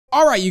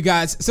Alright you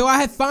guys, so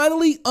I have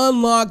finally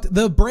unlocked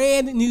the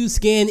brand new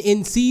skin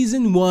in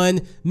Season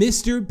 1,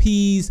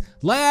 Mr.P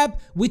Lab,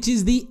 which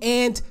is the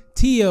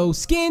Anteo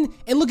Skin.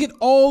 And look at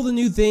all the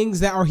new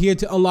things that are here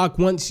to unlock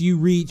once you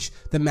reach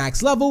the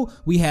max level.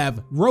 We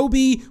have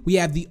Roby, we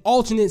have the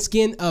alternate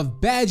skin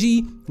of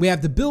Badgie, we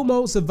have the build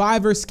mode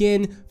survivor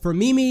skin for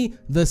Mimi,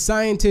 the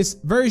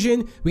scientist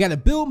version. We got a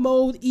build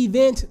mode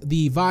event,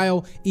 the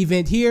Vial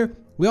event here.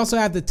 We also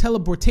have the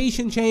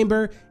teleportation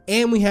chamber,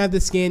 and we have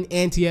the skin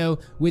Anteo,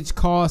 which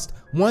cost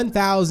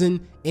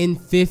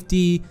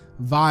 1,050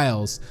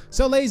 vials.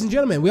 So ladies and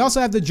gentlemen, we also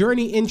have the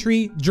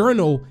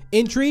journal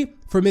entry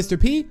for Mr.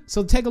 P.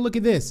 So take a look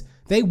at this.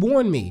 They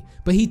warned me,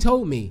 but he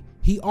told me,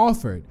 he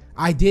offered,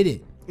 I did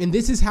it. And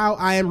this is how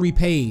I am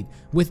repaid,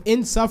 with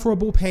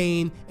insufferable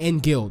pain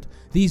and guilt.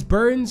 These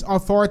burdens are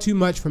far too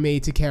much for me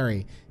to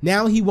carry.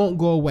 Now he won't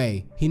go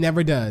away. He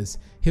never does.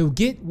 He'll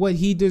get what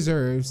he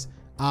deserves.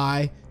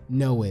 I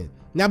know it.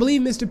 Now I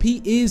believe Mr.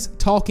 P is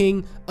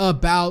talking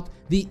about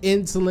the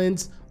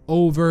insolence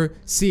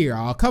overseer.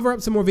 I'll cover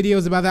up some more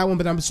videos about that one,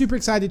 but I'm super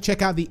excited to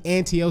check out the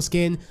Anteo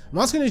skin. I'm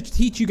also going to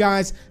teach you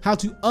guys how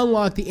to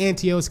unlock the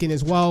Anteo skin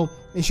as well,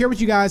 and share with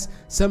you guys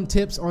some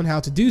tips on how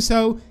to do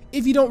so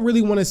if you don't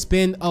really want to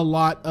spend a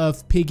lot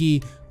of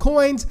Piggy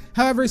coins.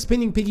 However,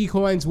 spending Piggy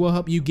coins will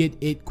help you get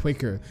it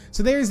quicker.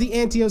 So there's the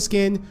Anteo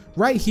skin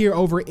right here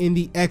over in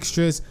the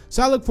extras.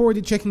 So I look forward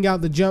to checking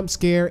out the jump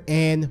scare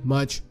and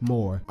much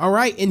more. All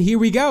right, and here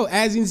we go.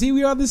 As you can see,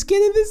 we are the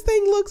skin, and this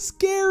thing looks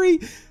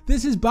scary.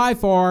 This is by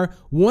far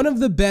one of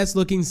the best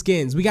looking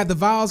skins. We got the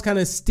vials kind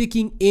of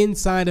sticking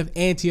inside of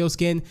Anteo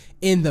skin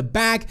in the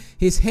back.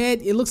 His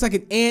head, it looks like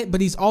an ant, but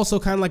he's also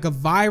kind of like a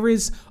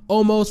virus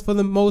almost for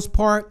the most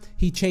part.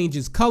 He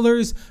changes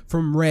colors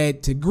from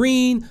red to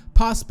green,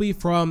 possibly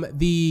from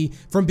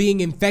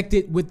being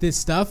infected with this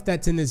stuff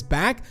that's in his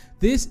back.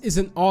 This is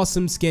an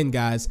awesome skin,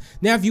 guys.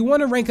 Now, if you want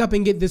to rank up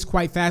and get this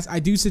quite fast, I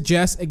do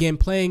suggest, again,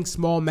 playing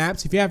small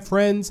maps. If you have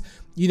friends,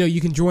 you know,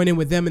 you can join in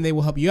with them and they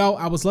will help you out.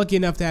 I was lucky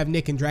enough to have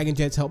Nick and Dragon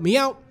Jets help me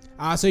out.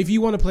 So if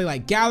you want to play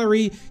like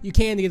gallery, you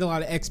can to get a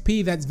lot of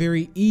XP. That's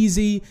very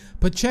easy.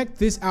 But check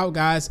this out,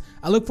 guys.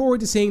 I look forward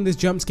to seeing this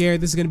jump scare.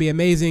 This is going to be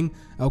amazing.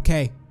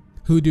 Okay,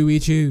 who do we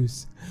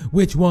choose?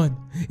 Which one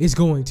is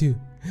going to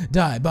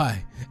die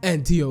by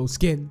Anteo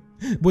skin?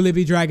 Will it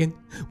be Dragon?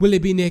 Will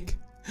it be Nick?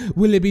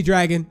 Will it be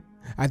Dragon?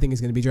 I think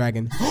it's going to be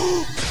Dragon.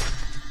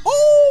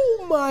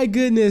 Oh my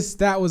goodness,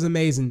 that was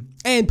amazing.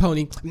 And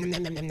Pony.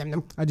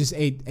 I just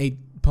ate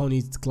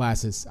Pony's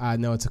glasses.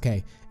 No, it's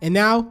okay. And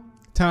now,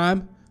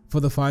 time for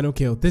the final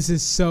kill. This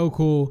is so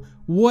cool.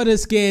 What a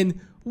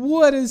skin.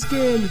 What a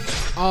skin.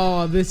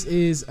 Oh, this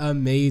is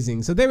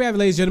amazing. So there we have it,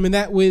 ladies and gentlemen.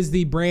 That was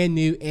the brand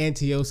new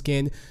Anteo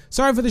skin.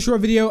 Sorry for the short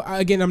video.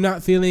 Again, I'm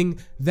not feeling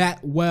that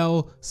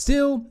well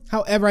still.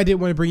 However, I did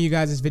want to bring you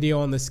guys this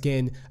video on the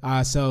skin.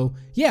 So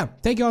yeah,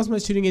 thank you all so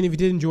much for tuning in. If you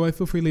did enjoy,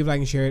 feel free to leave a like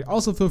and share it.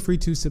 Also, feel free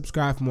to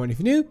subscribe for more. And if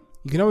you're new,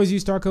 you can always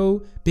use star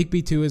code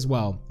BigB2 as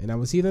well. And I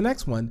will see you in the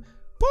next one.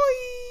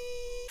 Bye.